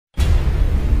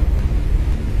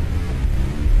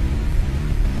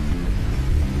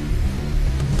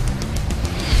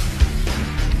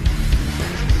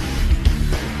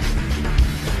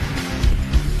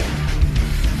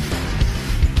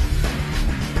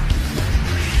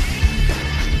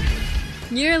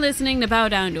You're listening to Bow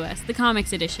Down to Us, the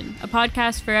Comics Edition, a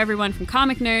podcast for everyone from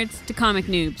comic nerds to comic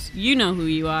noobs. You know who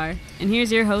you are. And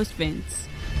here's your host, Vince.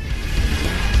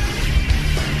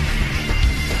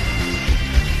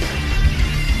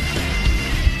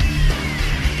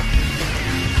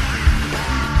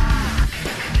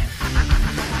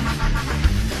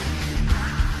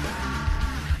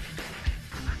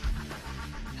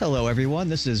 Hello, everyone.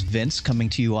 This is Vince coming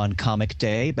to you on Comic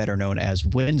Day, better known as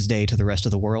Wednesday to the rest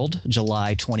of the world,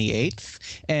 July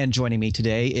 28th. And joining me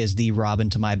today is the Robin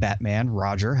to my Batman,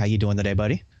 Roger. How you doing today,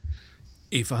 buddy?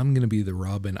 If I'm going to be the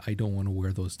Robin, I don't want to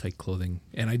wear those tight clothing.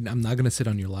 And I'm not going to sit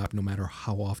on your lap no matter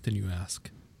how often you ask.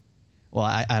 Well,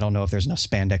 I don't know if there's enough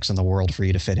spandex in the world for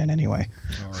you to fit in anyway.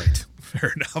 All right.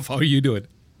 Fair enough. How are you doing?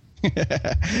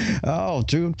 Oh,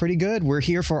 doing pretty good. We're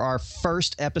here for our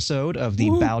first episode of the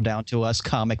Bow Down to Us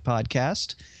comic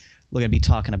podcast. We're going to be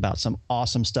talking about some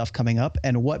awesome stuff coming up.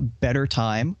 And what better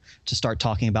time to start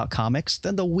talking about comics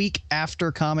than the week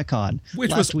after Comic-Con? Which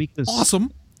last week was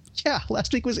awesome. Yeah,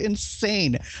 last week was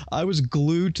insane. I was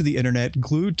glued to the internet,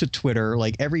 glued to Twitter.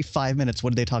 Like every 5 minutes,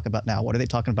 what do they talk about now? What are they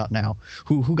talking about now?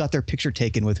 Who got their picture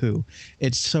taken with who?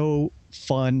 It's so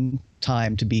fun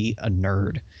time to be a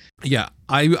nerd. Yeah,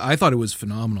 I thought it was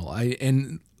phenomenal.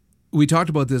 And we talked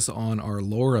about this on our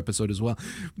lore episode as well.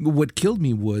 What killed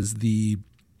me was the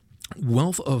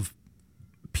wealth of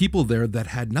people there that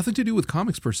had nothing to do with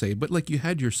comics per se, but like you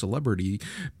had your celebrity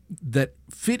that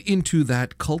fit into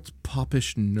that cult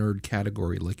popish nerd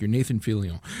category, like your Nathan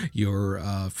Fillion, your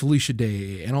Felicia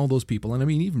Day, and all those people. And I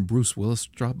mean, even Bruce Willis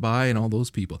dropped by and all those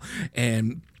people.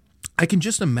 And I can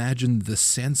just imagine the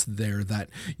sense there that,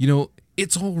 you know,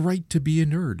 it's all right to be a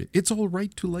nerd. It's all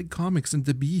right to like comics and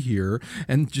to be here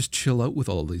and just chill out with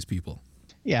all these people.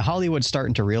 Yeah, Hollywood's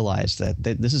starting to realize that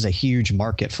this is a huge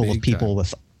market full of people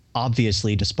with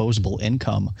obviously disposable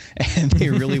income, and they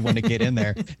really want to get in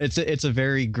there. It's a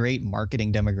very great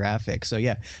marketing demographic. So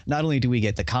yeah, not only do we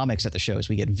get the comics at the shows,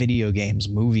 we get video games,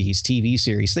 movies, TV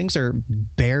series. Things are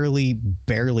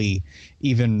barely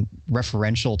even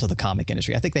referential to the comic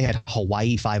industry. I think they had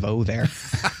Hawaii 5-0 there.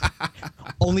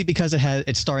 Only because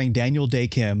it's starring Daniel Day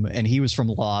Kim, and he was from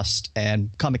Lost, and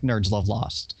comic nerds love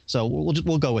Lost. So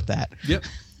we'll go with that.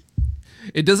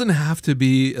 It doesn't have to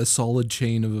be a solid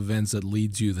chain of events that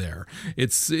leads you there.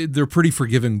 They're a pretty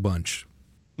forgiving bunch.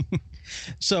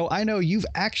 So I know you've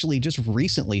actually just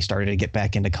recently started to get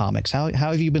back into comics. How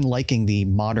have you been liking the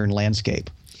modern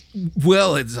landscape?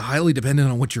 Well, it's highly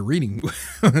dependent on what you're reading.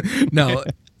 Now,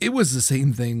 it was the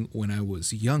same thing when I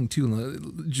was young,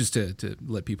 too. Just to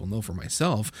let people know for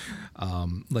myself,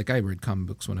 like I read comic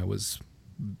books when I was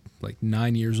like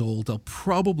 9 years old,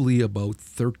 probably about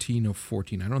 13 or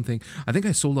 14. I think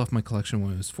I sold off my collection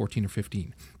when I was 14 or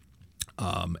 15.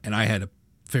 And I had a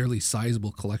fairly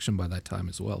sizable collection by that time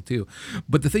as well, too.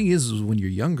 But the thing is when you're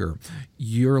younger,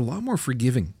 you're a lot more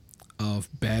forgiving of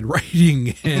bad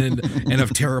writing and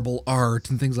of terrible art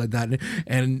and things like that.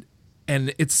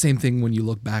 And it's the same thing when you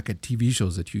look back at TV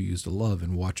shows that you used to love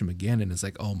and watch them again, and it's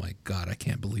like, oh my God, I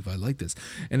can't believe I like this.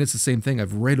 And it's the same thing.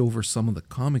 I've read over some of the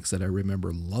comics that I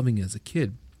remember loving as a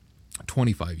kid.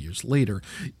 25 years later,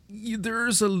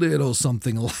 there's a little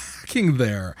something lacking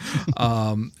there.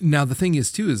 Now, the thing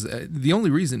is, too, is the only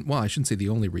reason, well, I shouldn't say the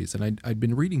only reason. I'd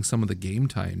been reading some of the Game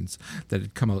Times that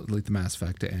had come out, like the Mass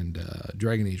Effect and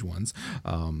Dragon Age ones.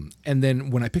 And then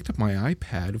when I picked up my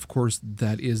iPad, of course,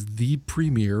 that is the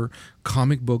premier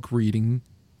comic book reading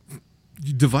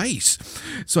device.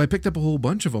 So I picked up a whole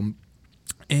bunch of them,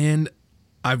 and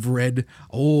I've read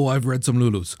some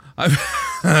Lulus.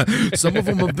 Some of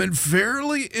them have been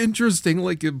fairly interesting,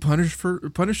 like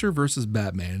Punisher versus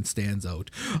Batman stands out.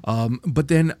 But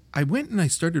then I went and I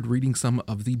started reading some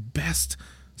of the best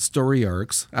story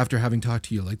arcs after having talked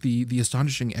to you, like the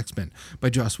Astonishing X-Men by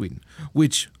Joss Whedon,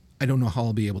 which I don't know how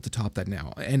I'll be able to top that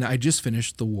now. And I just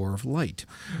finished The War of Light,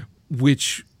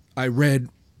 which I read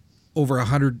over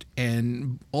 100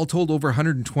 and all told over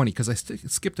 120 because I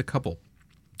skipped a couple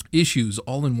issues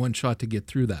all in one shot to get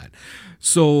through that.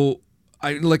 So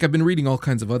I've been reading all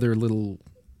kinds of other little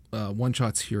one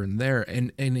shots here and there,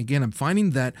 and again I'm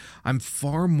finding that I'm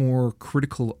far more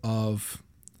critical of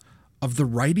the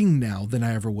writing now than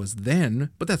I ever was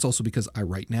then, but that's also because I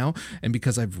write now and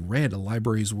because I've read a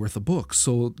library's worth of books.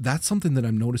 So that's something that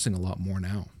I'm noticing a lot more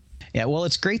now. Yeah, well,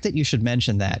 it's great that you should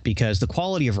mention that because the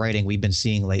quality of writing we've been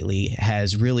seeing lately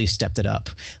has really stepped it up.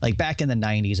 Like back in the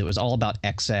 90s, it was all about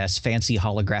excess, fancy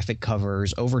holographic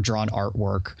covers, overdrawn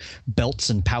artwork, belts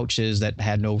and pouches that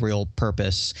had no real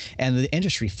purpose, and the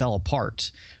industry fell apart.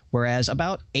 Whereas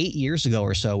about 8 years ago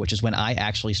or so, which is when I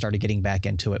actually started getting back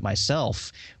into it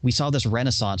myself, we saw this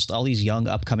renaissance with all these young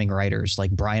upcoming writers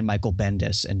like Brian Michael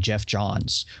Bendis and Jeff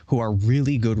Johns, who are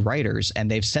really good writers,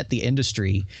 and they've set the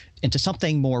industry into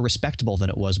something more respectable than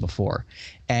it was before.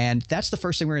 And that's the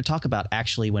first thing we're going to talk about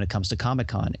actually when it comes to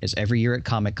Comic-Con, is every year at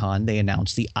Comic-Con they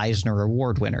announce the Eisner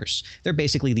Award winners. They're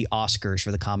basically the Oscars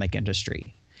for the comic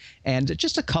industry. And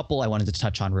just a couple I wanted to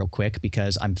touch on real quick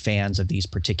because I'm fans of these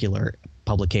particular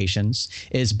publications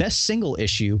is Best Single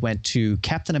Issue went to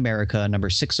Captain America number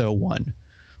 601,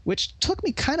 which took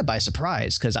me kind of by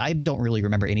surprise because I don't really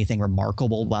remember anything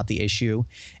remarkable about the issue.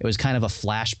 It was kind of a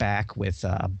flashback with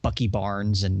Bucky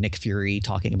Barnes and Nick Fury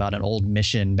talking about an old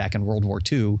mission back in World War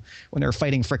II when they were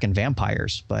fighting frickin'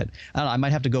 vampires. But I don't know, I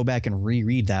might have to go back and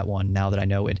reread that one now that I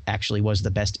know it actually was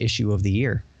the best issue of the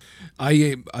year.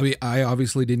 I mean, I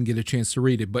obviously didn't get a chance to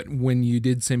read it, but when you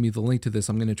did send me the link to this,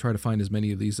 I'm going to try to find as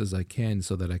many of these as I can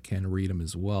so that I can read them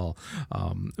as well.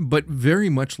 But very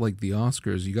much like the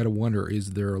Oscars, you got to wonder,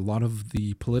 is there a lot of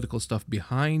the political stuff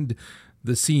behind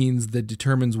the scenes that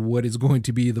determines what is going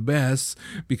to be the best?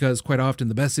 Because quite often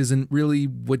the best isn't really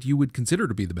what you would consider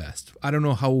to be the best. I don't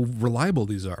know how reliable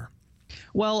these are.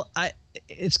 Well,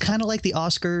 it's kind of like the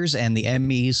Oscars and the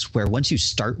Emmys, where once you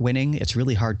start winning, it's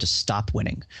really hard to stop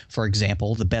winning. For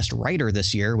example, the best writer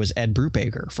this year was Ed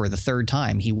Brubaker for the third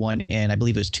time. He won in, I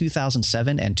believe it was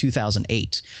 2007 and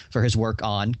 2008 for his work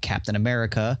on Captain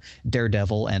America,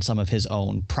 Daredevil, and some of his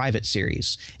own private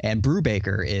series. And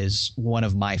Brubaker is one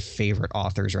of my favorite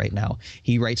authors right now.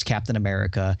 He writes Captain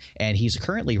America, and he's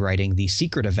currently writing the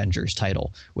Secret Avengers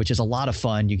title, which is a lot of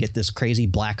fun. You get this crazy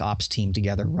Black Ops team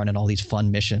together running all these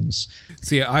fun missions.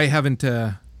 See, I haven't.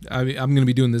 I'm going to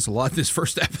be doing this a lot this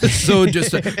first episode,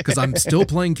 just because I'm still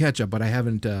playing catch up, but I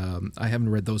haven't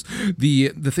read those.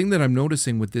 The thing that I'm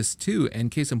noticing with this too,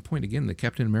 and case in point again, that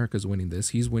Captain America is winning this.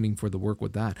 He's winning for the work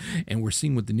with that, and we're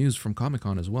seeing with the news from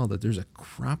Comic-Con as well that there's a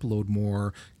crap load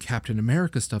more Captain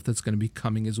America stuff that's going to be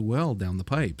coming as well down the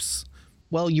pipes.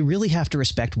 Well, you really have to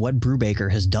respect what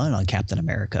Brubaker has done on Captain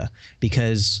America,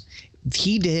 because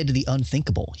he did the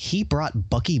unthinkable. He brought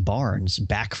Bucky Barnes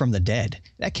back from the dead.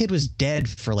 That kid was dead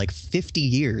for like 50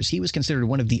 years. He was considered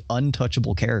one of the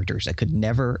untouchable characters that could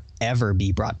never, ever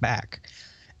be brought back.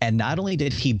 And not only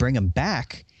did he bring him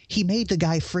back, he made the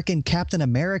guy frickin' Captain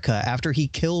America after he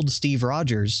killed Steve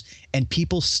Rogers, and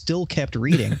people still kept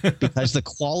reading because the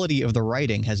quality of the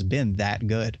writing has been that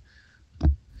good.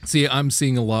 See, I'm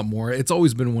seeing a lot more. It's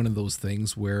always been one of those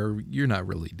things where you're not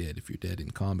really dead if you're dead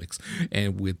in comics.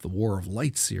 And with the War of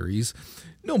Light series,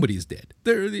 nobody's dead.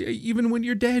 Even when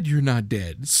you're dead, you're not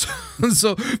dead.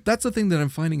 So that's the thing that I'm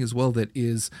finding as well, that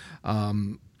is,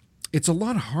 it's a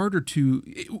lot harder to,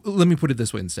 let me put it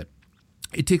this way instead.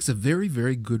 It takes a very,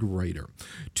 very good writer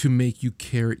to make you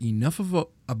care enough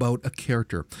about a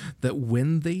character that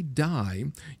when they die,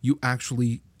 you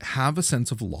actually have a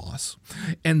sense of loss.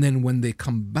 And then when they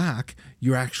come back,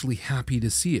 you're actually happy to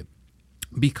see it.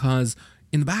 Because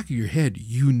in the back of your head,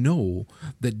 you know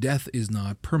that death is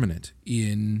not permanent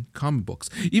in comic books.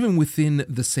 Even within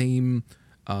the same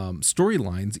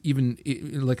storylines,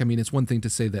 it's one thing to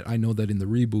say that I know that in the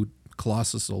reboot,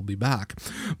 Colossus will be back,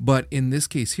 but in this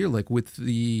case here, like with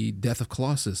the death of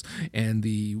Colossus and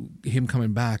him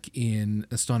coming back in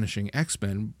Astonishing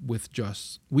X-Men with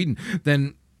Joss Whedon,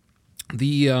 then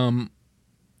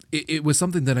it was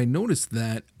something that I noticed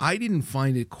that I didn't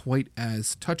find it quite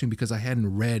as touching because I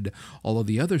hadn't read all of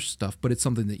the other stuff, but it's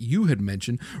something that you had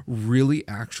mentioned really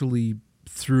actually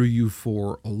threw you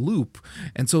for a loop.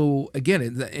 And so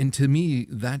again, and to me,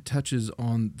 that touches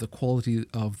on the quality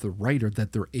of the writer,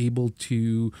 that they're able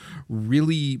to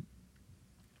really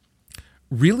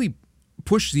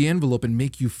push the envelope and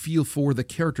make you feel for the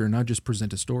character, not just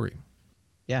present a story.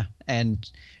 Yeah, and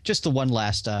just the one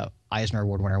last Eisner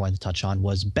Award winner I wanted to touch on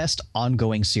was Best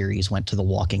Ongoing Series went to The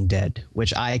Walking Dead,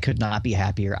 which I could not be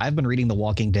happier. I've been reading The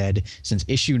Walking Dead since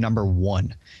issue number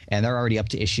 1, and they're already up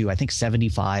to issue, I think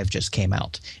 75 just came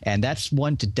out. And that's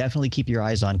one to definitely keep your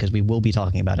eyes on because we will be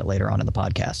talking about it later on in the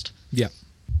podcast. Yeah.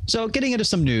 So getting into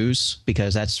some news,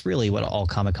 because that's really what all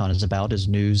Comic-Con is about, is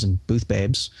news and booth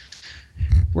babes.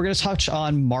 We're going to touch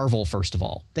on Marvel first of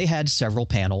all. They had several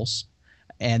panels.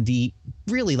 And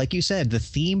really, like you said, the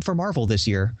theme for Marvel this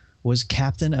year was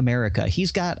Captain America.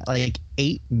 He's got like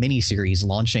 8 miniseries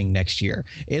launching next year.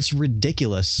 It's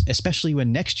ridiculous, especially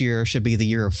when next year should be the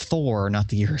year of Thor, not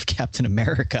the year of Captain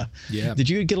America. Yeah. Did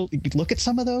you look at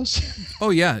some of those? Oh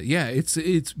yeah.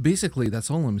 It's basically that's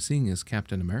all I'm seeing is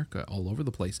Captain America all over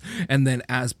the place, and then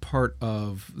as part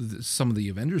of some of the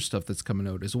Avengers stuff that's coming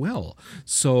out as well.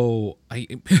 So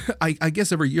I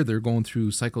guess every year they're going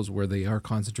through cycles where they are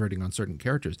concentrating on certain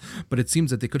characters, but it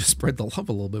seems that they could have spread the love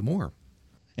a little bit more.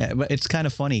 Yeah, but it's kind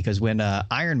of funny because when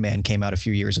Iron Man came out a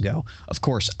few years ago, of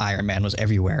course, Iron Man was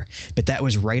everywhere. But that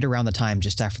was right around the time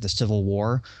just after the Civil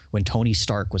War when Tony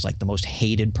Stark was like the most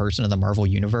hated person in the Marvel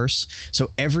Universe.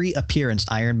 So every appearance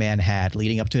Iron Man had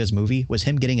leading up to his movie was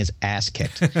him getting his ass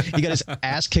kicked. He got his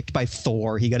ass kicked by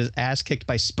Thor. He got his ass kicked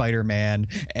by Spider-Man.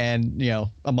 And,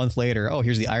 a month later, oh,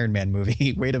 here's the Iron Man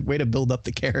movie. way to build up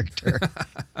the character.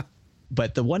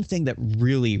 But the one thing that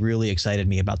really, really excited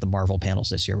me about the Marvel panels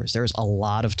this year was there's a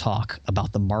lot of talk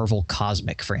about the Marvel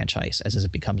Cosmic franchise as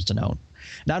it becomes known.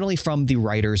 Not only from the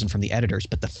writers and from the editors,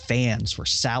 but the fans were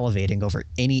salivating over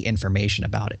any information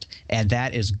about it. And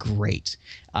that is great.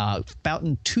 About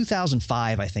in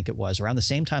 2005, I think it was, around the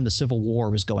same time the Civil War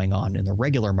was going on in the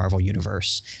regular Marvel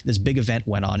Universe, this big event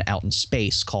went on out in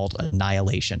space called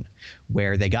Annihilation,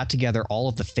 where they got together all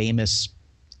of the famous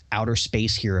outer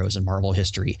space heroes in Marvel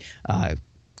history,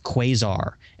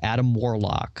 Quasar, Adam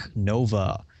Warlock,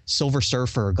 Nova, Silver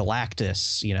Surfer,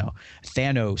 Galactus,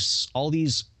 Thanos, all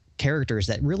these characters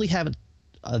that really haven't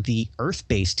the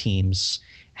Earth-based teams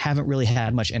haven't really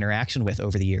had much interaction with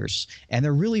over the years. And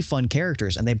they're really fun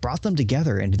characters, and they brought them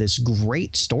together into this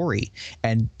great story.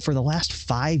 And for the last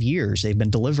 5 years, they've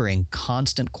been delivering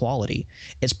constant quality.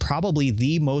 It's probably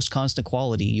the most constant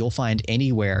quality you'll find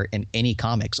anywhere in any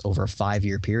comics over a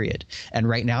 5-year period. And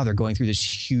right now they're going through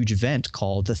this huge event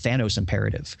called the Thanos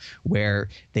Imperative, where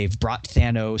they've brought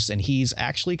Thanos, and he's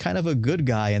actually kind of a good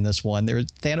guy in this one.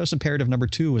 Thanos Imperative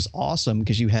 #2 was awesome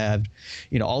because you have,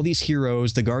 all these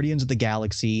heroes, the Guardians of the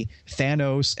Galaxy,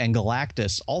 Thanos, and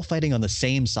Galactus all fighting on the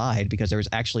same side because there was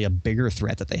actually a bigger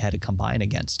threat that they had to combine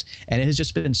against. And it has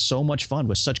just been so much fun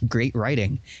with such great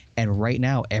writing. And right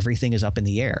now, everything is up in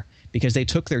the air because they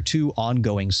took their 2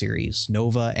 ongoing series,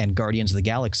 Nova and Guardians of the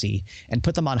Galaxy, and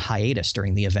put them on hiatus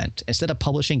during the event. Instead of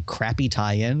publishing crappy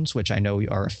tie-ins, which I know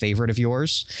are a favorite of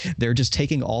yours, they're just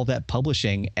taking all that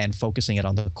publishing and focusing it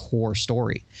on the core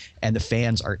story. And the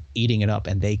fans are eating it up,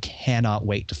 and they cannot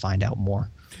wait to find out more.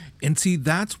 And see,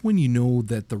 that's when you know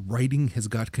that the writing has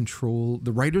got control.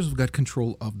 The writers have got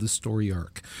control of the story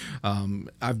arc.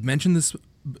 I've mentioned this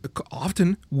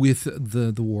often with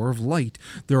the War of Light.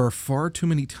 There are far too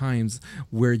many times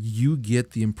where you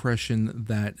get the impression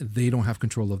that they don't have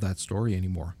control of that story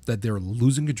anymore, that they're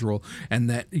losing control, and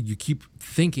that you keep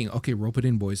thinking, okay, rope it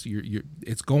in, boys,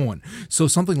 it's going. So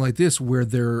something like this, where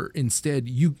they're instead,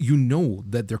 you know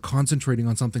that they're concentrating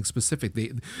on something specific.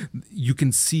 You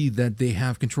can see that they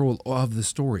have control of the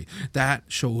story. That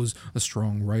shows a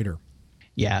strong writer.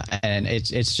 Yeah, and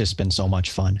it's just been so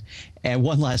much fun. And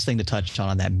one last thing to touch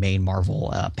on that main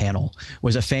Marvel panel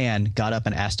was a fan got up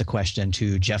and asked a question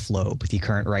to Jeff Loeb, the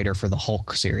current writer for the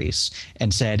Hulk series,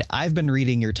 and said, "I've been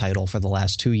reading your title for the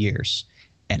last 2 years,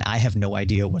 and I have no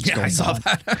idea what's going on." I saw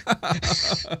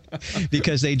that.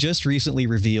 Because they just recently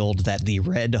revealed that the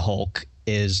Red Hulk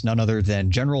is none other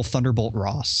than General Thunderbolt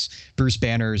Ross, Bruce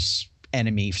Banner's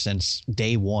enemy since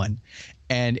day one.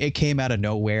 And it came out of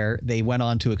nowhere. They went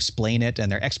on to explain it, and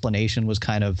their explanation was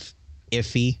kind of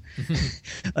iffy.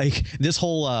 Like this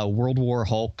whole World War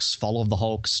Hulks, Fall of the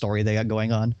Hulks story they got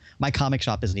going on, my comic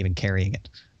shop isn't even carrying it.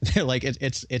 They're like,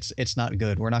 it's not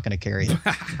good. We're not going to carry it.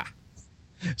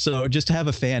 So just to have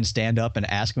a fan stand up and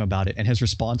ask him about it, and his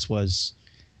response was,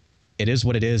 "It is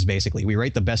what it is, basically. We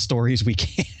write the best stories we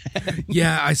can."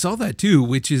 Yeah, I saw that too,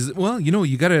 which is, well,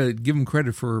 you got to give him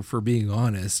credit for being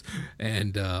honest.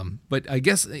 And but I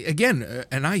guess, again,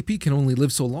 an IP can only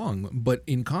live so long, but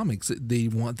in comics, they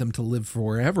want them to live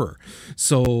forever.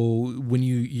 So when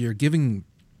you're giving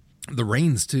the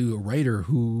reins to a writer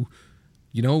who,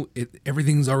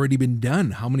 everything's already been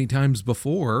done how many times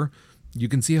before, you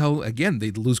can see how, again,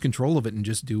 they lose control of it and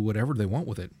just do whatever they want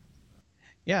with it.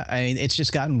 Yeah, I mean, it's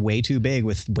just gotten way too big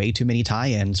with way too many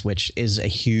tie-ins, which is a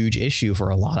huge issue for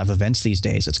a lot of events these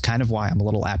days. It's kind of why I'm a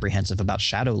little apprehensive about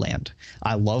Shadowland.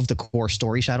 I love the core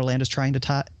story Shadowland is trying to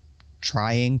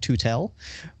tell,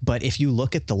 but if you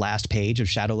look at the last page of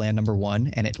Shadowland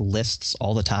 #1 and it lists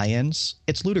all the tie-ins,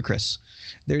 it's ludicrous.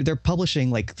 They're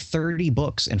publishing like 30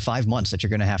 books in 5 months that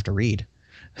you're going to have to read.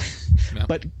 Yeah.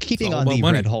 But keeping on the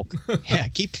Red Hulk,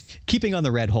 keeping on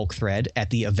the Red Hulk thread, at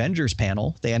the Avengers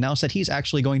panel, they announced that he's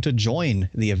actually going to join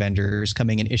the Avengers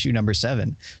coming in issue number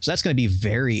 7. So that's going to be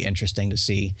very interesting to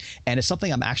see. And it's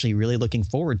something I'm actually really looking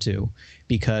forward to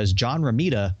because John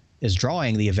Romita is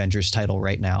drawing the Avengers title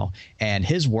right now, and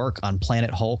his work on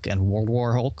Planet Hulk and World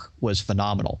War Hulk was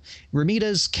phenomenal.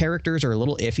 Romita's characters are a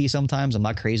little iffy sometimes. I'm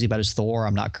not crazy about his Thor.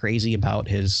 I'm not crazy about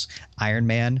his Iron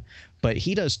Man. But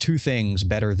he does two things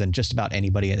better than just about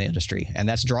anybody in the industry, and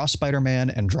that's draw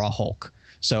Spider-Man and draw Hulk.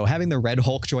 So having the Red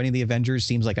Hulk joining the Avengers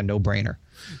seems like a no-brainer.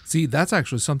 See, that's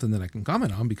actually something that I can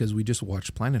comment on because we just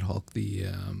watched Planet Hulk, the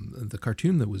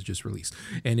cartoon that was just released.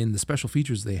 And in the special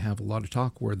features, they have a lot of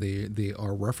talk where they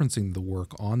are referencing the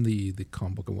work on the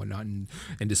comic book and whatnot and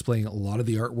displaying a lot of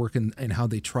the artwork and how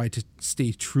they try to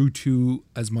stay true to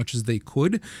as much as they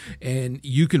could. And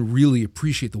you can really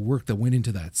appreciate the work that went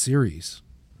into that series.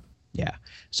 Yeah.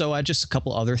 So just a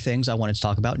couple other things I wanted to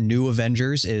talk about. New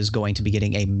Avengers is going to be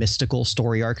getting a mystical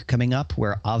story arc coming up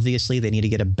where obviously they need to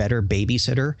get a better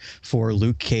babysitter for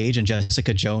Luke Cage and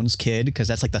Jessica Jones' kid because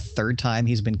that's like the third time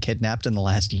he's been kidnapped in the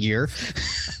last year.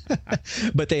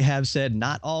 But they have said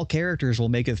not all characters will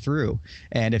make it through.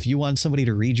 And if you want somebody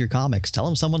to read your comics, tell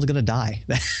them someone's going to die.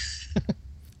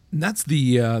 That's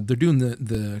they're doing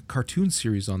the cartoon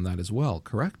series on that as well,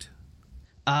 correct?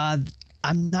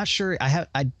 I'm not sure. I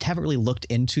haven't really looked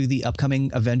into the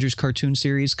upcoming Avengers cartoon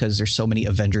series because there's so many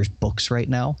Avengers books right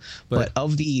now. But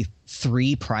of the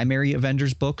 3 primary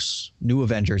Avengers books, New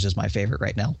Avengers is my favorite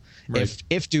right now. Right.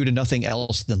 If due to nothing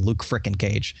else than Luke frickin'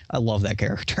 Cage. I love that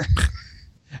character.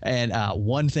 And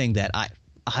one thing that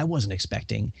I wasn't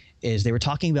expecting is they were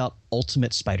talking about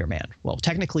Ultimate Spider-Man. Well,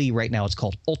 technically right now it's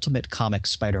called Ultimate Comics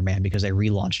Spider-Man because they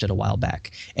relaunched it a while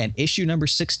back. And issue number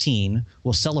 16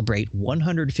 will celebrate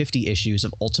 150 issues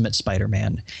of Ultimate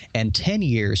Spider-Man and 10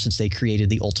 years since they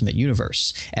created the Ultimate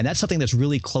Universe. And that's something that's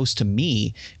really close to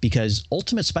me because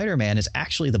Ultimate Spider-Man is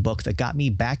actually the book that got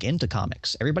me back into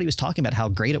comics. Everybody was talking about how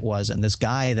great it was, and this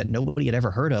guy that nobody had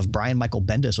ever heard of, Brian Michael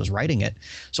Bendis, was writing it.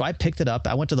 So I picked it up.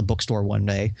 I went to the bookstore one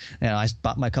day, and I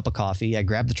bought my cup of coffee. I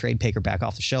grabbed the trade paperback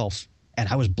off the shelf, and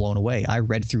I was blown away. I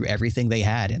read through everything they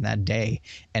had in that day.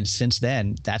 And since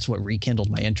then, that's what rekindled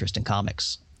my interest in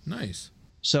comics. Nice.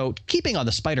 So keeping on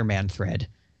the Spider-Man thread,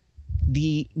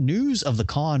 the news of the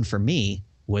con for me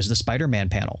was the Spider-Man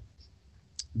panel.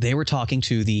 They were talking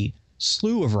to the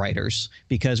slew of writers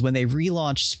because when they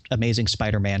relaunched Amazing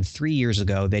Spider-Man 3 years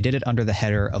ago, they did it under the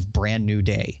header of Brand New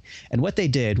Day. And what they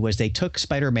did was they took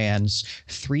Spider-Man's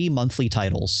 3 monthly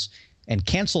titles and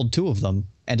canceled 2 of them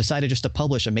and decided just to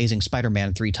publish Amazing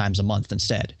Spider-Man 3 times a month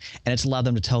instead. And it's allowed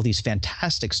them to tell these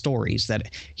fantastic stories,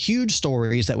 huge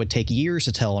stories that would take years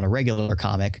to tell in a regular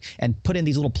comic, and put in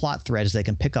these little plot threads they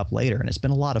can pick up later. And it's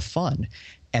been a lot of fun.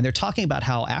 And they're talking about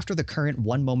how after the current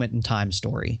One Moment in Time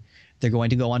story, they're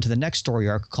going to go on to the next story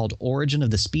arc called Origin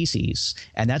of the Species.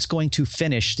 And that's going to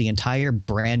finish the entire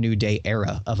Brand New Day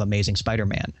era of Amazing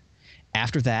Spider-Man.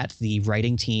 After that, the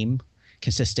writing team,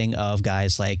 consisting of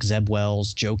guys like Zeb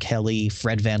Wells, Joe Kelly,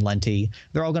 Fred Van Lente,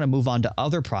 they're all going to move on to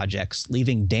other projects,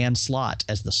 leaving Dan Slott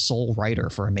as the sole writer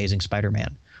for Amazing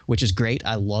Spider-Man, which is great.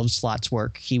 I love Slott's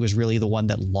work. He was really the one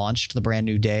that launched the Brand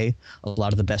New Day. A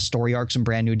lot of the best story arcs in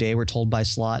Brand New Day were told by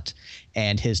Slott.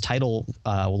 And his title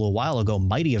a little while ago,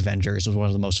 Mighty Avengers, was one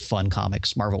of the most fun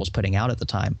comics Marvel was putting out at the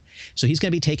time. So he's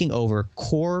going to be taking over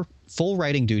core full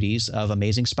writing duties of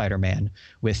Amazing Spider-Man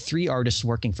with 3 artists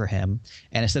working for him.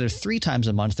 And instead of 3 times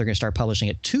a month, they're going to start publishing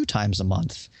it 2 times a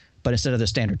month. But instead of the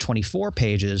standard 24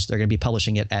 pages, they're going to be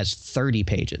publishing it as 30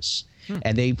 pages.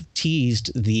 And they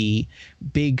teased their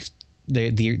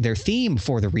theme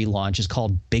for the relaunch is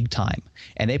called Big Time.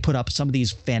 And they put up some of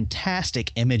these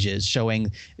fantastic images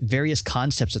showing various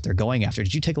concepts that they're going after.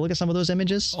 Did you take a look at some of those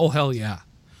images? Oh, hell yeah.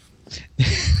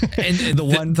 And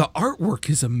the artwork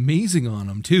is amazing on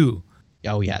them too.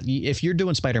 Oh yeah, if you're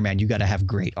doing Spider-Man, you got to have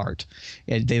great art.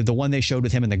 The one they showed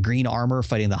with him in the green armor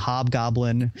fighting the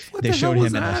Hobgoblin. They showed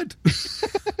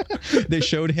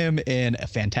him in a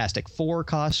Fantastic Four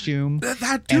costume.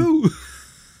 That too.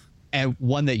 And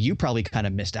one that you probably kind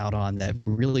of missed out on that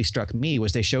really struck me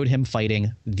was they showed him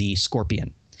fighting the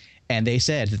Scorpion, and they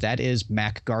said that is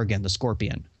Mac Gargan, the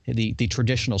Scorpion, the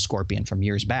traditional Scorpion from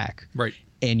years back. Right.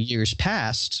 In years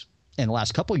past, in the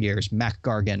last couple of years, Mac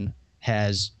Gargan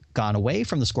has gone away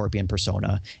from the Scorpion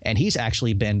persona, and he's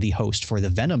actually been the host for the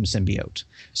Venom symbiote.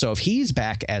 So if he's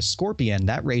back as Scorpion,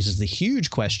 that raises the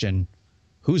huge question,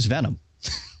 who's Venom?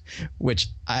 Which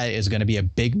is going to be a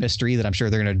big mystery that I'm sure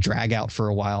they're going to drag out for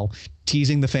a while,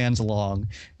 teasing the fans along.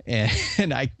 And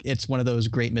it's one of those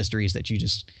great mysteries that you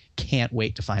just can't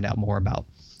wait to find out more about.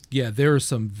 Yeah, there is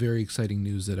some very exciting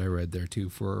news that I read there too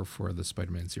for the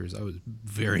Spider-Man series. I was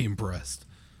very impressed.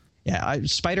 Yeah,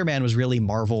 Spider-Man was really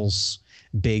Marvel's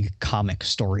big comic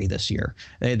story this year.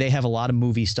 They have a lot of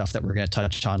movie stuff that we're going to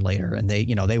touch on later, and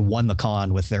they won the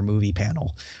con with their movie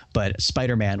panel, but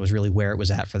Spider-Man was really where it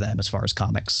was at for them as far as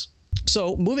comics.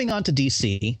 So moving on to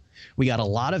DC, we got a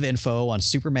lot of info on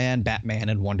Superman, Batman,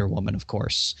 and Wonder Woman, of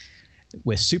course.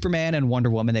 With Superman and Wonder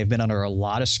Woman, they've been under a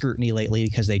lot of scrutiny lately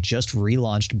because they just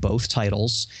relaunched both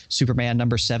titles. Superman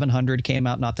number 700 came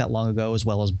out not that long ago, as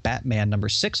well as Batman number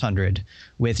 600,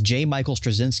 with J. Michael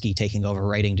Straczynski taking over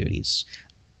writing duties.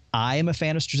 I am a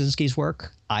fan of Straczynski's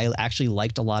work. I actually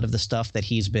liked a lot of the stuff that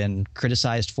he's been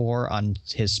criticized for on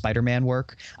his Spider-Man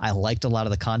work. I liked a lot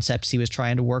of the concepts he was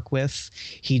trying to work with.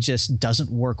 He just doesn't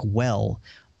work well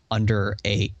under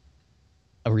a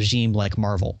regime like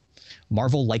Marvel.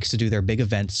 Marvel likes to do their big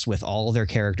events with all their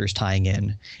characters tying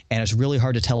in, and it's really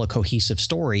hard to tell a cohesive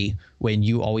story when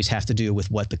you always have to do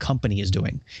with what the company is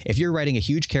doing. If you're writing a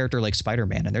huge character like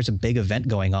Spider-Man and there's a big event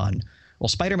going on, well,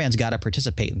 Spider-Man's got to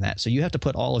participate in that. So you have to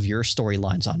put all of your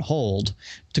storylines on hold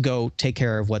to go take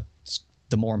care of what's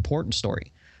the more important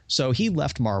story. So he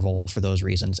left Marvel for those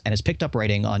reasons and has picked up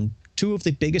writing on two of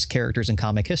the biggest characters in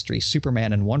comic history,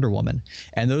 Superman and Wonder Woman.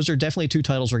 And those are definitely two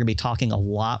titles we're going to be talking a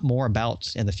lot more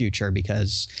about in the future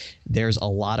because there's a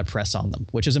lot of press on them,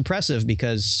 which is impressive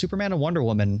because Superman and Wonder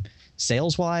Woman,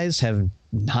 sales-wise, have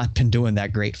not been doing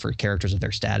that great for characters of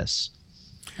their status.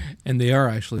 And they are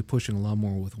actually pushing a lot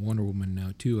more with Wonder Woman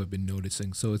now too, I've been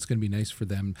noticing. So it's going to be nice for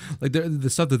them. Like the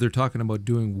stuff that they're talking about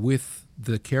doing with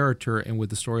the character and with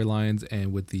the storylines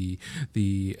and with the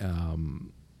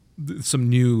some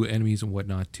new enemies and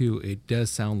whatnot too. It does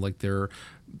sound like they're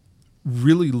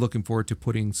really looking forward to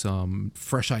putting some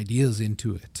fresh ideas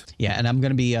into it. Yeah, and I'm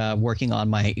going to be working on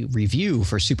my review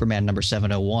for Superman number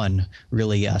 701,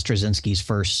 really Straczynski's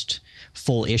first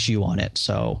full issue on it.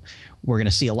 So we're going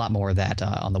to see a lot more of that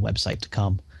on the website to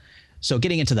come. So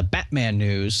getting into the Batman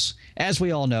news, as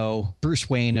we all know, Bruce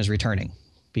Wayne is returning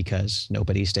because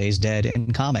nobody stays dead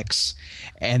in comics.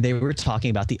 And they were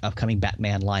talking about the upcoming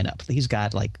Batman lineup. He's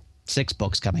got like 6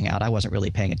 books coming out. I wasn't really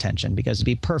paying attention because, to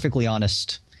be perfectly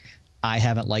honest, I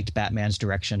haven't liked Batman's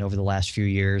direction over the last few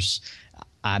years.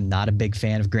 I'm not a big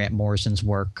fan of Grant Morrison's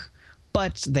work,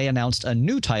 but they announced a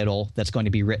new title that's going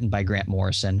to be written by Grant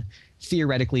Morrison,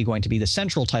 theoretically going to be the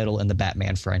central title in the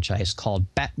Batman franchise, called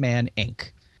Batman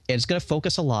Inc. It's going to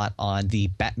focus a lot on the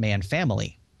Batman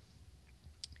family.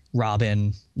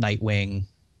 Robin, Nightwing,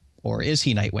 or is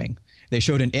he Nightwing? They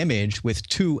showed an image with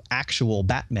 2 actual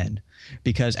Batmen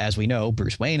because, as we know,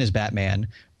 Bruce Wayne is Batman,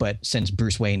 but since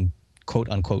Bruce Wayne quote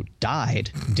unquote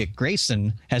died, Dick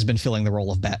Grayson has been filling the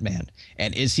role of Batman.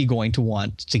 And is he going to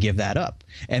want to give that up?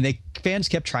 And fans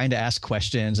kept trying to ask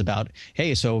questions about,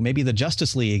 hey, so maybe the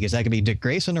Justice League, is that going to be Dick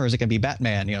Grayson or is it going to be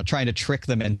Batman? You know, trying to trick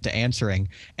them into answering.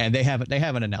 And they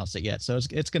haven't announced it yet. So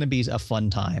it's going to be a fun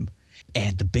time.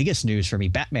 And the biggest news for me,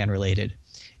 Batman related,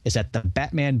 is that the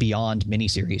Batman Beyond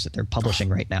miniseries that they're publishing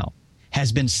right now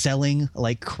has been selling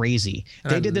like crazy.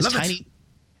 They did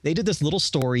this little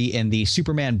story in the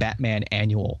Superman Batman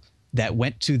annual that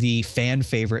went to the fan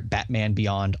favorite Batman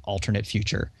Beyond alternate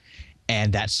future.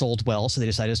 And that sold well, so they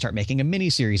decided to start making a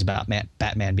miniseries about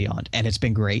Batman Beyond. And it's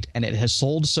been great, and it has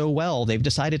sold so well, they've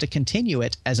decided to continue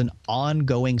it as an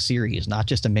ongoing series, not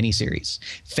just a miniseries.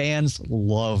 Fans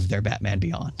love their Batman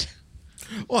Beyond.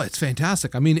 Oh, it's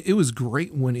fantastic. I mean, it was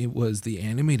great when it was the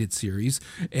animated series,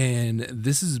 and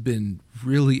this has been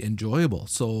really enjoyable.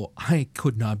 So I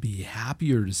could not be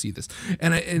happier to see this.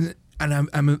 And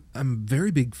I'm a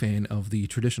very big fan of the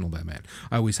traditional Batman.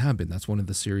 I always have been. That's one of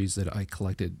the series that I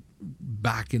collected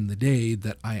back in the day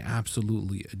that I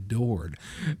absolutely adored.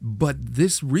 But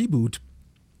this reboot,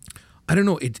 I don't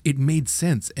know, it made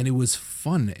sense, and it was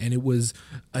fun, and it was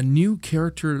a new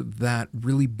character that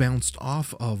really bounced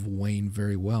off of Wayne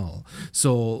very well.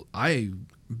 So I'm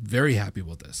very happy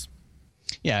with this.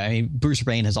 Yeah, I mean, Bruce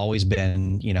Wayne has always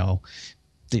been, you know,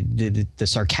 the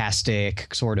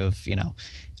sarcastic sort of, you know,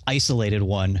 isolated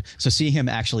one. So seeing him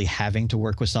actually having to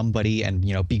work with somebody and,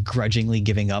 you know, begrudgingly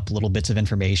giving up little bits of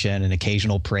information and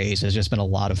occasional praise has just been a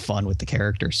lot of fun with the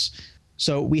characters.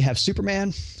 So we have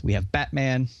Superman, we have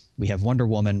Batman, we have Wonder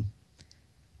Woman.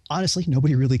 Honestly,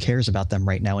 nobody really cares about them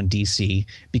right now in DC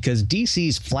because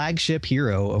DC's flagship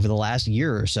hero over the last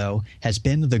year or so has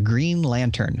been the Green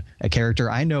Lantern, a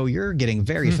character I know you're getting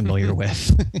very familiar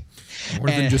with. More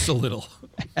than just a little.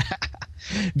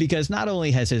 Because not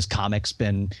only has his comics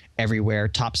been everywhere,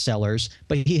 top sellers,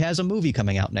 but he has a movie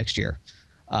coming out next year.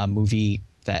 A movie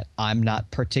that I'm not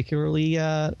particularly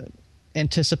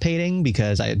anticipating,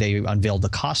 because they unveiled the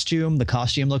costume. The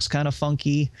costume looks kind of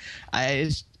funky.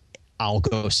 I'll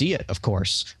go see it, of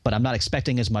course, but I'm not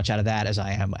expecting as much out of that as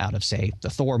I am out of, say,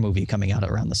 the Thor movie coming out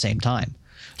around the same time.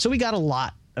 So we got a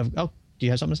lot of. Oh, do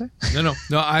you have something to say?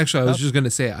 No. Actually, I was just going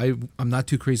to say I'm not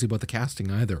too crazy about the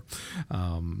casting either.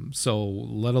 So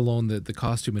let alone the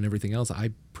costume and everything else,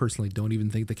 I personally don't even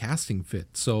think the casting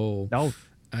fit. So No.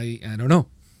 I don't know.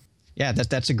 Yeah,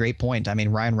 that's a great point. I mean,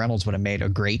 Ryan Reynolds would have made a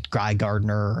great Guy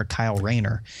Gardner or Kyle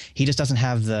Rayner. He just doesn't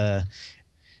have the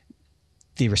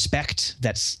respect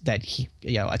that he,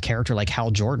 a character like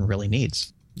Hal Jordan really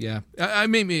needs. Yeah, I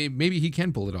maybe he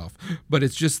can pull it off, but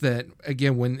it's just that,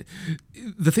 again, when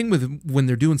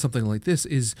they're doing something like this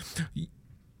is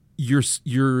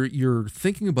you're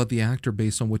thinking about the actor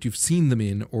based on what you've seen them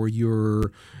in, or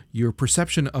your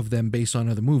perception of them based on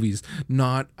other movies,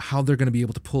 not how they're going to be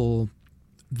able to pull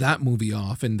that movie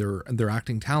off and their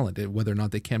acting talent, whether or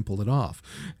not they can pull it off.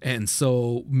 And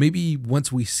so maybe once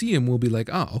we see him, we'll be like,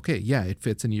 oh, okay, yeah, it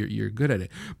fits and you're good at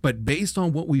it. But based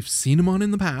on what we've seen him on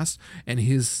in the past and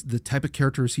the type of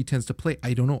characters he tends to play,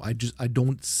 I don't know. I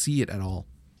don't see it at all.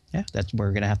 Yeah,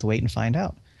 we're going to have to wait and find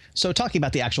out. So talking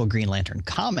about the actual Green Lantern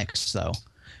comics, though,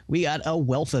 we got a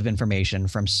wealth of information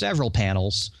from several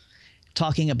panels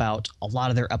talking about a lot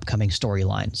of their upcoming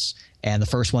storylines. And the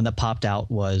first one that popped out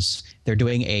was they're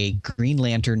doing a Green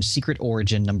Lantern Secret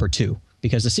Origin #2,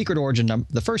 because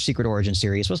the first Secret Origin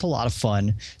series was a lot of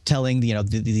fun, telling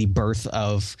the birth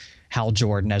of Hal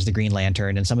Jordan as the Green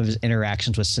Lantern and some of his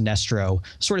interactions with Sinestro,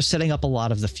 sort of setting up a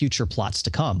lot of the future plots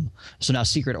to come. So now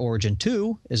Secret Origin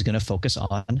 2 is going to focus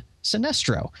on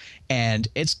Sinestro, and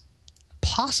it's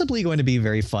possibly going to be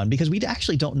very fun because we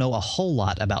actually don't know a whole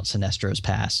lot about Sinestro's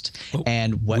past.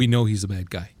 We know he's a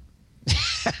bad guy.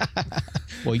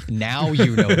 Well, now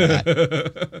you know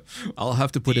that. I'll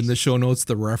have to put in the show notes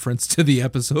the reference to the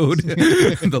episode,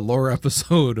 the lore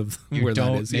episode of where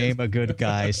that is. Don't name a good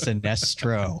guy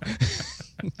Sinestro.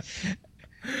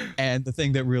 And the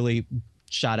thing that really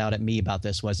shot out at me about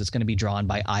this was it's going to be drawn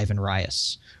by Ivan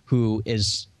Reis, who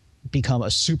is become a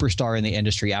superstar in the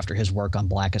industry after his work on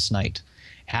Blackest Night.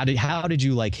 How did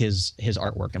you like his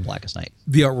artwork in Blackest Night?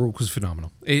 The artwork was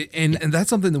phenomenal, and that's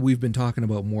something that we've been talking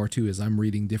about more too. As I'm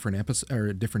reading different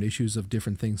issues of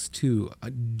different things too,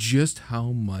 just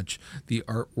how much the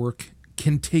artwork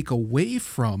can take away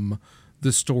from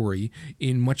the story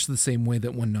in much the same way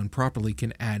that when done properly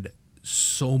can add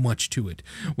so much to it.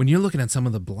 When you're looking at some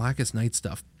of the Blackest Night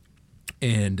stuff,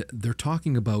 and they're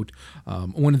talking about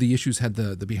one of the issues had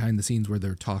the behind the scenes where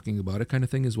they're talking about it kind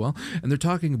of thing as well, and they're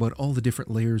talking about all the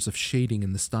different layers of shading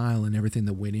and the style and everything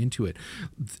that went into it.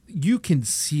 You can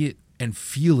see it and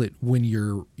feel it when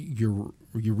you're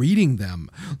reading them.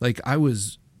 Like, I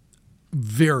was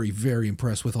very, very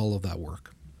impressed with all of that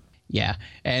work. Yeah,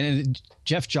 and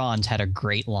Jeff Johns had a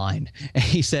great line.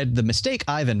 He said, the mistake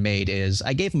Ivan made is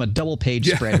I gave him a double-page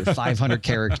spread with 500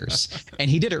 characters,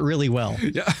 and he did it really well.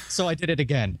 Yeah. So I did it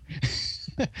again,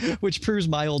 which proves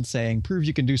my old saying, prove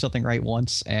you can do something right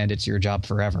once, and it's your job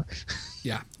forever.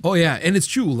 Yeah. Oh, yeah, and it's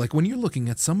true. Like, when you're looking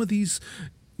at some of these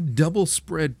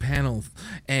double-spread panels,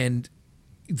 and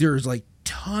there's, like,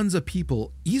 tons of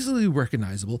people easily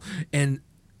recognizable and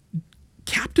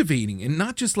captivating, and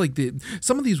not just like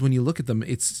some of these, when you look at them,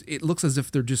 it looks as if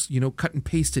they're just cut and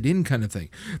pasted in kind of thing.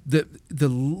 The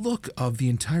look of the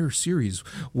entire series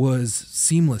was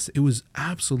seamless. It was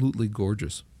absolutely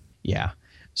gorgeous. Yeah.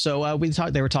 So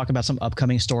they were talking about some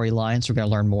upcoming storylines. We're going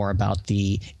to learn more about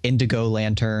the Indigo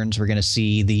Lanterns. We're going to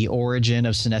see the origin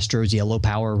of Sinestro's Yellow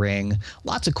Power Ring.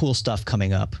 Lots of cool stuff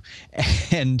coming up.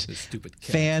 And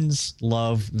fans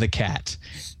love the cat.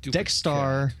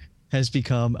 Dexstar has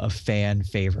become a fan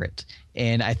favorite.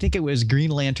 And I think it was Green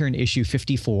Lantern issue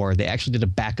 54. They actually did a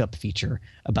backup feature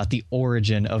about the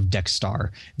origin of Dexstar,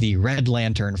 the Red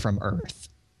Lantern from Earth.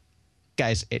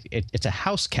 Guys, it's a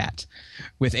house cat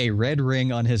with a red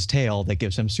ring on his tail that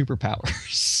gives him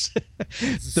superpowers.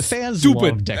 The fans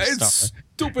love Dexstar. It's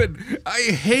stupid. I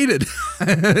hate it.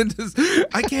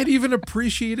 I can't even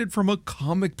appreciate it from a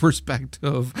comic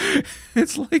perspective.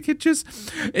 It's like it just...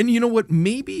 And you know what?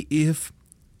 Maybe if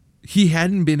he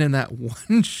hadn't been in that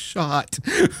one shot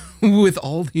with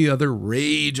all the other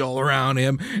rage all around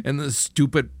him and the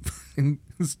stupid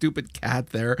cat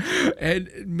there,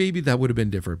 and maybe that would have been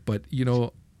different. But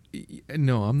no,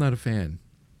 I'm not a fan.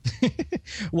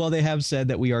 Well, they have said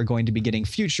that we are going to be getting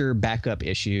future backup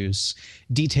issues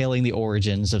detailing the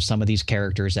origins of some of these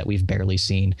characters that we've barely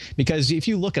seen. Because if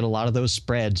you look at a lot of those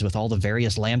spreads with all the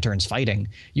various lanterns fighting,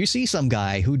 you see some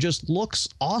guy who just looks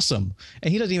awesome.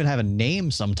 And he doesn't even have a name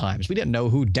sometimes. We didn't know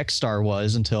who Dexstar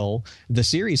was until the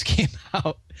series came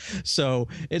out. So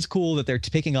it's cool that they're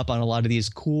picking up on a lot of these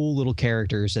cool little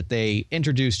characters that they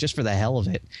introduce just for the hell of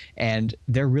it. And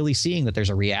they're really seeing that there's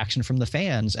a reaction from the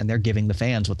fans, and they're giving the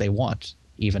fans what they want,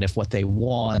 even if what they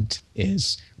want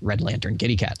is Red Lantern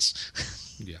kitty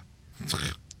cats. Yeah.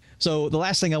 So the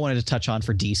last thing I wanted to touch on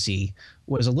for DC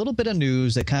was a little bit of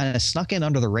news that kind of snuck in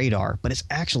under the radar, but it's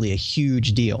actually a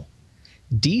huge deal.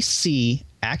 DC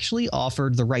actually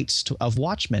offered the rights of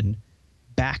Watchmen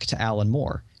back to Alan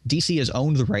Moore. DC has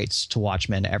owned the rights to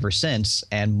Watchmen ever since,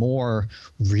 and Moore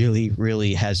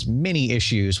really has many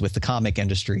issues with the comic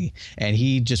industry, and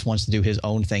he just wants to do his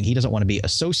own thing. He doesn't want to be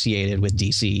associated with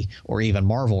DC or even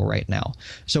Marvel right now.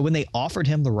 So when they offered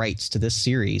him the rights to this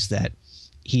series that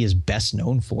he is best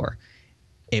known for,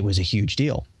 it was a huge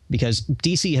deal because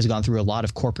DC has gone through a lot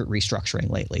of corporate restructuring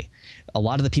lately. A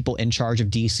lot of the people in charge of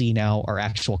DC now are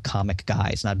actual comic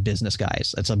guys, not business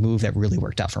guys. That's a move that really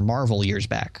worked out for Marvel years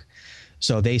back.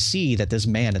 So they see that this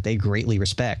man that they greatly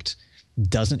respect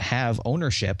doesn't have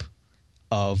ownership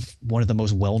of one of the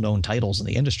most well-known titles in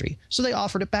the industry. So they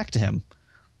offered it back to him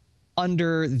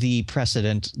under the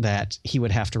precedent that he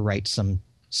would have to write some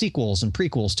sequels and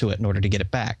prequels to it in order to get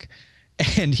it back.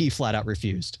 And he flat out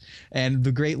refused. And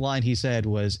the great line he said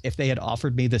was, if they had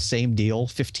offered me the same deal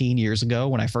 15 years ago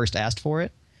when I first asked for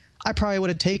it, I probably would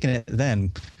have taken it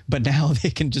then. But now they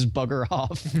can just bugger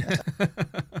off.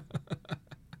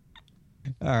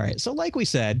 All right. So like we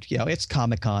said, it's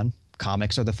Comic-Con.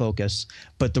 Comics are the focus.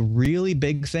 But the really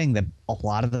big thing that a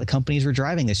lot of the companies are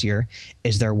driving this year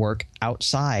is their work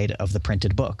outside of the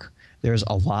printed book. There's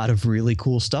a lot of really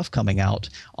cool stuff coming out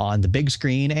on the big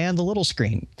screen and the little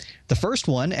screen. The first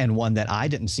one, and one that I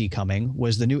didn't see coming,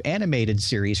 was the new animated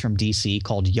series from DC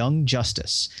called Young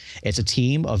Justice. It's a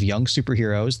team of young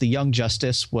superheroes. The Young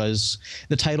Justice was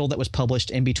the title that was published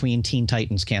in between Teen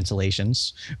Titans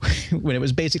cancellations, when it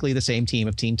was basically the same team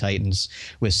of Teen Titans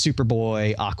with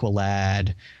Superboy,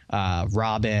 Aqualad,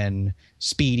 Robin,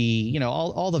 Speedy,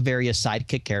 all the various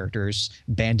sidekick characters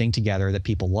banding together that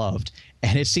people loved.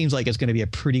 And it seems like it's going to be a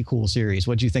pretty cool series.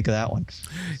 What do you think of that one?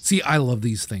 See, I love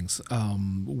these things.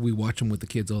 We watch them with the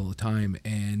kids all the time.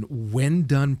 And when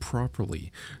done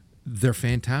properly, they're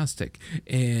fantastic.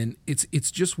 And it's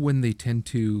just when they tend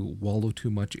to wallow too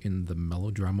much in the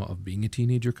melodrama of being a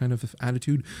teenager kind of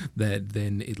attitude that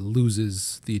then it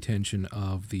loses the attention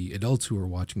of the adults who are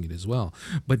watching it as well.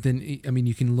 But then, I mean,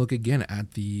 you can look again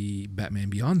at the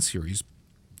Batman Beyond series,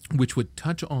 which would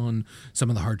touch on some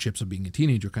of the hardships of being a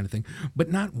teenager kind of thing,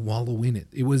 but not wallow in it.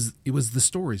 It was the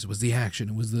stories, it was the action,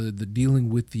 it was the dealing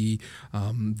with the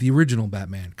original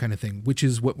Batman kind of thing, which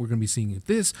is what we're going to be seeing at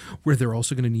this, where they're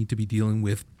also going to need to be dealing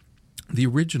with the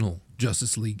original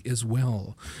Justice League as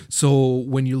well. So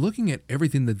when you're looking at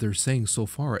everything that they're saying so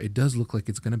far, it does look like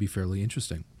it's going to be fairly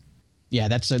interesting. Yeah,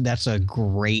 that's a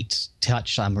great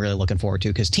touch I'm really looking forward to,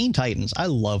 because Teen Titans, I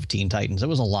love Teen Titans. It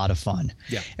was a lot of fun.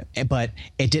 Yeah. But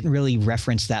it didn't really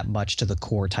reference that much to the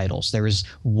core titles. There was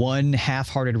one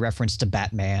half-hearted reference to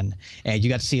Batman, and you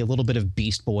got to see a little bit of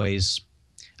Beast Boy's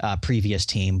previous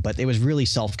team, but it was really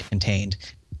self-contained.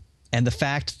 And the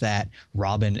fact that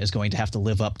Robin is going to have to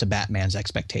live up to Batman's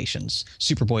expectations,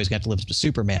 Superboy is going to have to live up to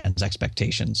Superman's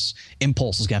expectations,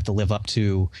 Impulse is going to have to live up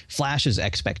to Flash's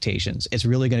expectations. It's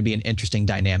really going to be an interesting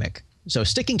dynamic. So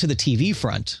sticking to the TV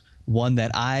front, one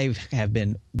that I have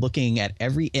been looking at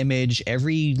every image,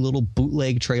 every little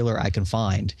bootleg trailer I can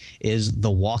find, is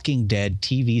the Walking Dead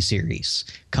TV series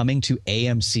coming to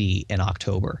AMC in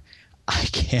October. I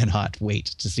cannot wait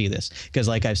to see this because,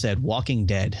 like I've said, Walking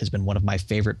Dead has been one of my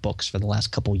favorite books for the last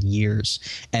couple years,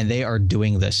 and they are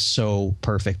doing this so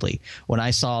perfectly. When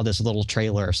I saw this little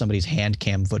trailer of somebody's hand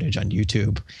cam footage on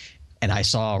YouTube, and I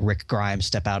saw Rick Grimes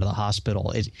step out of the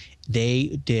hospital,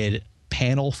 they did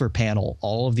panel for panel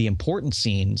all of the important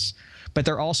scenes, but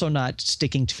they're also not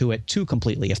sticking to it too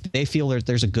completely. If they feel that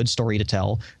there's a good story to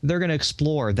tell, they're going to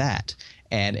explore that.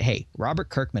 And hey, Robert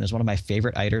Kirkman is one of my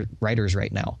favorite writers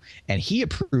right now, and he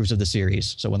approves of the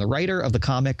series. So when the writer of the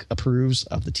comic approves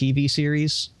of the TV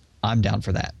series, I'm down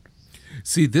for that.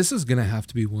 See, this is going to have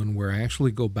to be one where I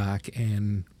actually go back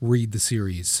and read the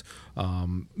series,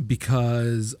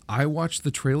 because I watched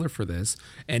the trailer for this,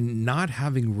 and not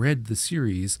having read the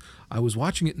series, I was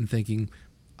watching it and thinking,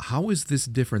 how is this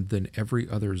different than every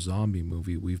other zombie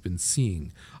movie we've been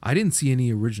seeing? I didn't see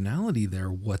any originality there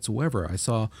whatsoever. I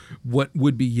saw what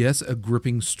would be, yes, a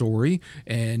gripping story,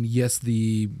 and yes,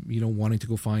 the, wanting to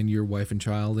go find your wife and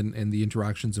child and the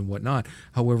interactions and whatnot.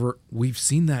 However, we've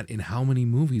seen that in how many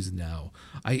movies now?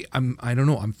 I don't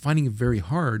know. I'm finding it very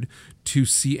hard to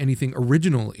see anything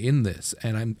original in this,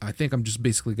 and I think I'm just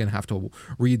basically going to have to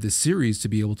read the series to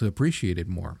be able to appreciate it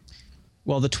more.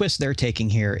 Well, the twist they're taking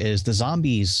here is the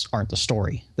zombies aren't the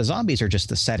story. The zombies are just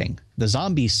the setting. The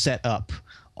zombies set up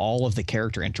all of the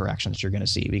character interactions you're going to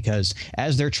see, because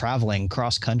as they're traveling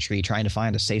cross country trying to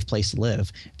find a safe place to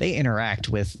live, they interact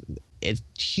with a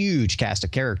huge cast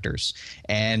of characters,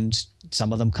 and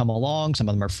some of them come along, some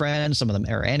of them are friends, some of them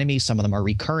are enemies, some of them are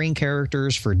recurring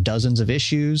characters for dozens of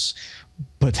issues,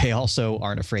 but they also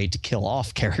aren't afraid to kill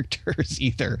off characters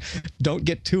either. Don't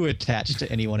get too attached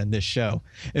to anyone in this show.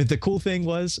 The cool thing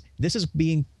was, this is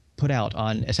being put out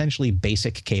on essentially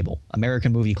basic cable.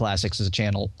 American Movie Classics is a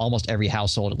channel almost every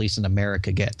household, at least in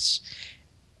America, gets.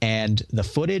 And the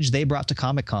footage they brought to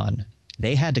Comic-Con,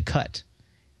 they had to cut,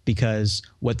 because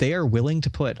what they are willing to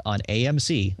put on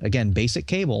AMC, again, basic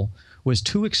cable, was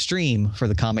too extreme for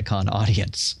the Comic-Con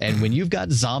audience. And when you've got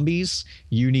zombies,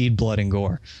 you need blood and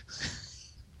gore.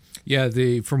 Yeah,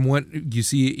 from what you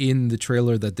see in the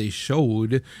trailer that they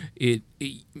showed,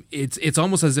 it's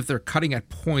almost as if they're cutting at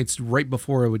points right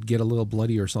before it would get a little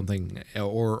bloody or something,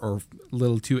 or a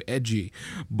little too edgy.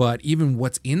 But even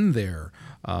what's in there,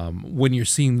 when you're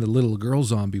seeing the little girl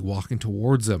zombie walking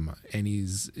towards him, and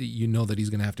you know that he's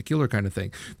going to have to kill her, kind of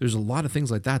thing. There's a lot of things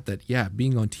like that. Yeah,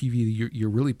 being on TV, you're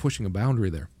really pushing a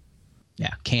boundary there.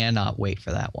 Yeah, cannot wait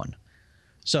for that one.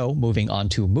 So moving on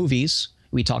to movies.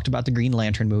 We talked about the Green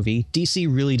Lantern movie.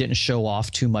 DC really didn't show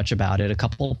off too much about it. A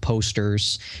couple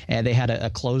posters, and they had a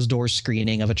closed-door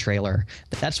screening of a trailer.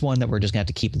 That's one that we're just going to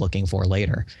have to keep looking for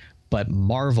later. But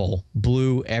Marvel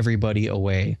blew everybody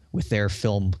away with their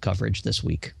film coverage this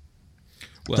week.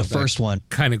 Well, the first one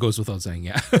kind of goes without saying,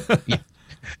 yeah. Yeah.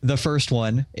 The first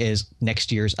one is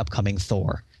next year's upcoming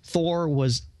Thor. Thor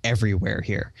was everywhere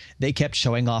here. They kept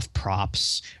showing off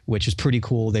props, which is pretty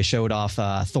cool. They showed off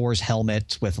Thor's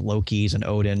helmet with Loki's and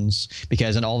Odin's,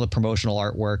 because in all the promotional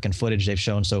artwork and footage they've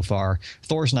shown so far,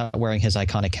 Thor's not wearing his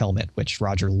iconic helmet, which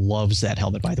Roger loves that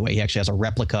helmet, by the way. He actually has a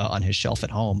replica on his shelf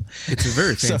at home. It's a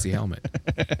very fancy helmet.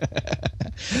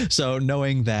 So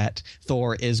knowing that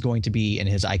Thor is going to be in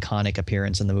his iconic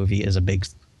appearance in the movie is a big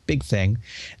thing.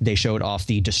 They showed off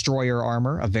the Destroyer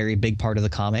armor, a very big part of the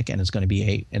comic, and it's going to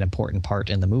be an important part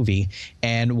in the movie.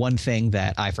 And one thing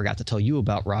that I forgot to tell you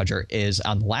about, Roger, is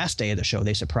on the last day of the show,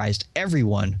 they surprised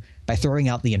everyone by throwing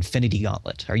out the Infinity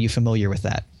Gauntlet. Are you familiar with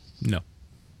that? No.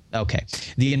 Okay.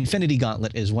 The Infinity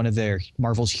Gauntlet is one of their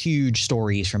Marvel's huge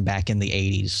stories from back in the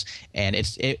 80s, and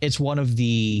it's one of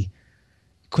the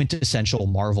quintessential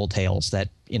Marvel tales that,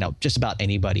 just about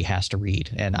anybody has to read,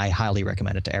 and I highly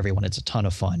recommend it to everyone. It's a ton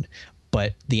of fun.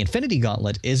 But the Infinity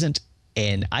Gauntlet isn't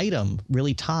an item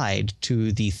really tied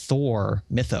to the Thor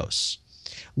mythos.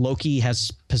 Loki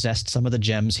has possessed some of the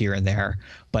gems here and there,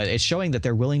 but it's showing that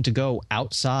they're willing to go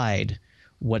outside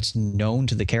what's known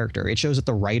to the character. It shows that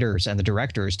the writers and the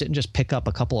directors didn't just pick up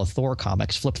a couple of Thor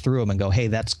comics, flip through them, and go, hey,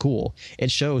 that's cool. It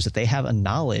shows that they have a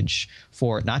knowledge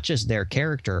for not just their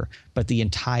character, but the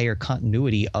entire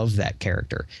continuity of that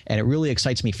character. And it really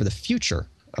excites me for the future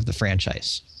of the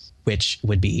franchise, which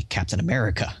would be Captain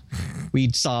America.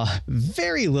 We saw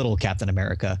very little Captain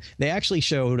America. They actually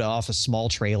showed off a small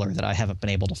trailer that I haven't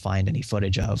been able to find any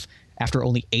footage of after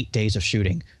only 8 days of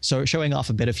shooting. So showing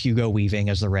off a bit of Hugo Weaving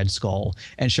as the Red Skull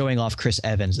and showing off Chris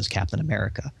Evans as Captain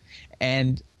America.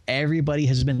 And everybody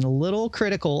has been a little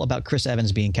critical about Chris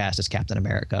Evans being cast as Captain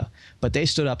America, but they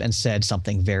stood up and said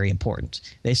something very important.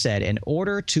 They said, in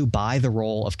order to buy the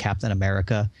role of Captain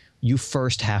America, you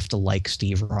first have to like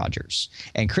Steve Rogers.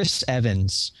 And Chris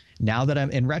Evans, now that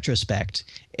I'm in retrospect,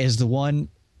 is the one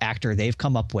actor they've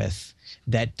come up with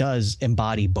that does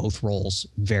embody both roles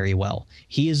very well.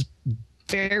 He is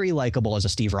very likable as a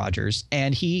Steve Rogers,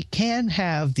 and he can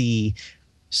have the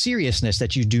seriousness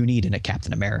that you do need in a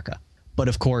Captain America. But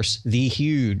of course, the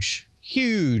huge,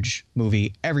 huge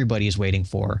movie everybody is waiting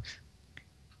for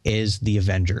is The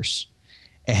Avengers.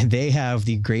 And they have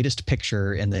the greatest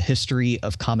picture in the history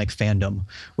of comic fandom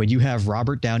when you have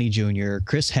Robert Downey Jr.,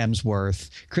 Chris Hemsworth,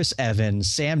 Chris Evans,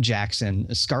 Sam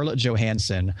Jackson, Scarlett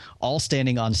Johansson, all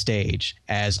standing on stage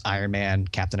as Iron Man,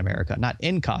 Captain America. Not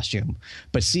in costume,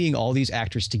 but seeing all these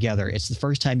actors together. It's the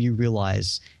first time you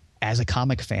realize, as a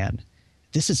comic fan,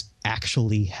 this is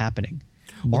actually happening.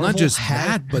 Well, not just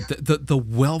that, but the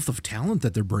wealth of talent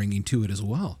that they're bringing to it as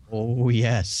well. Oh,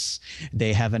 yes.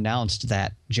 They have announced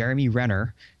that Jeremy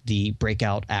Renner, the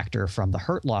breakout actor from The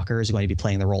Hurt Locker, is going to be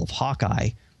playing the role of Hawkeye,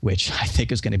 which I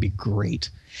think is going to be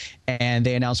great. And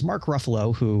they announced Mark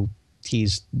Ruffalo, who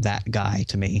he's that guy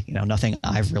to me. Nothing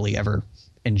I've really ever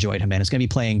enjoyed him in. Is going to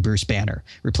be playing Bruce Banner,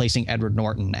 replacing Edward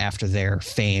Norton after their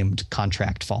famed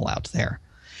contract fallout there.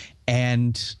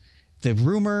 And the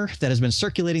rumor that has been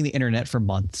circulating the internet for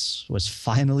months was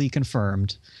finally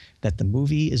confirmed, that the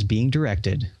movie is being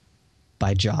directed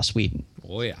by Joss Whedon.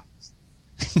 Oh yeah.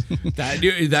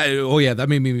 That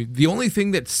made me. The only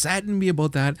thing that saddened me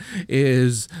about that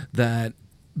is that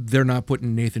they're not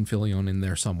putting Nathan Fillion in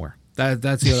there somewhere.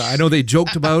 That's the other. I know they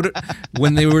joked about it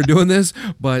when they were doing this,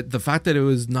 but the fact that it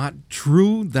was not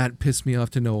true, that pissed me off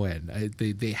to no end.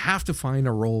 They have to find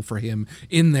a role for him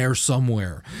in there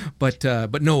somewhere. But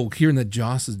no, hearing that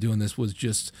Joss is doing this was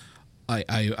just.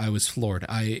 I was floored.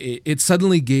 It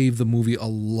suddenly gave the movie a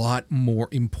lot more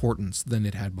importance than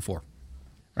it had before.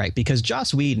 Right, because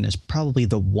Joss Whedon is probably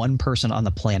the one person on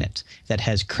the planet that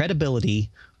has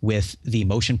credibility with the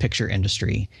motion picture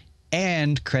industry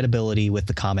and credibility with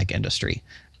the comic industry.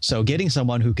 So getting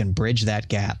someone who can bridge that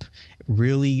gap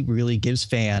really, really gives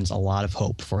fans a lot of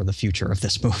hope for the future of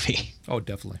this movie. Oh,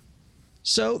 definitely.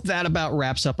 So that about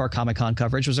wraps up our Comic-Con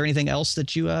coverage. Was there anything else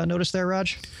that you noticed there,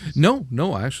 Raj? No,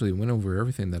 I actually went over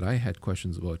everything that I had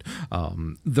questions about.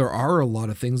 There are a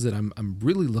lot of things that I'm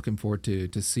really looking forward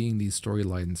to seeing these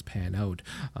storylines pan out.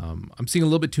 I'm seeing a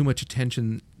little bit too much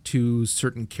attention to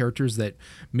certain characters that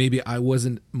maybe I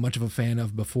wasn't much of a fan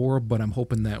of before, but I'm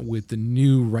hoping that with the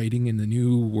new writing and the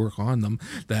new work on them,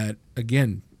 that,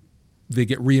 again, they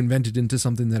get reinvented into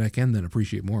something that I can then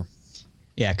appreciate more.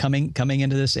 Yeah, coming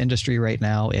into this industry right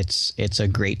now, it's a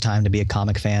great time to be a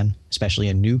comic fan, especially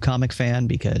a new comic fan,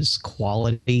 because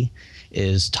quality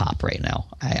is top right now.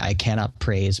 I cannot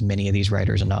praise many of these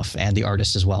writers enough, and the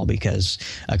artists as well, because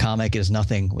a comic is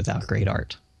nothing without great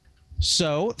art.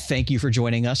 So thank you for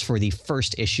joining us for the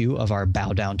first issue of our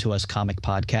Bow Down to Us comic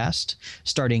podcast.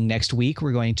 Starting next week,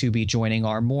 we're going to be joining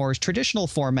our more traditional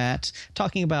format,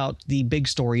 talking about the big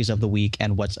stories of the week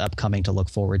and what's upcoming to look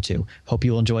forward to. Hope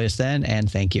you'll enjoy us then, and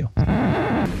thank you.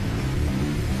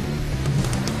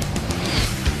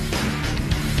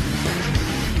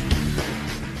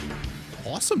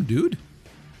 Awesome, dude.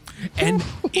 And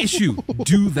issue,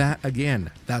 do that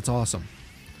again. That's awesome.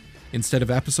 Instead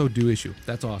of episode, do issue.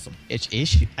 That's awesome. It's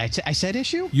issue. I said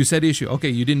issue? You said issue. Okay,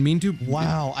 you didn't mean to?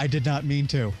 Wow, I did not mean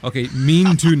to. Okay,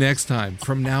 mean to next time.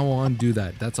 From now on, do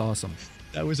that. That's awesome.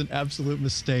 That was an absolute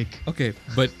mistake. Okay,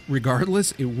 but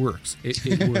regardless, it works.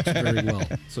 It works very well.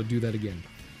 So do that again.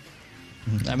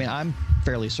 I mean, I'm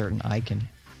fairly certain I can,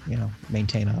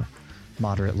 maintain a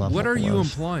moderate level. What are you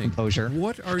implying? Composure.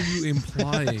 What are you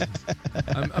implying?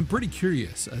 I'm pretty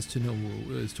curious as to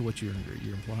what you're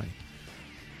implying.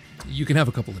 You can have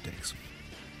a couple of takes.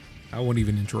 I won't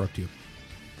even interrupt you.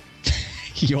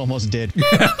 You almost did.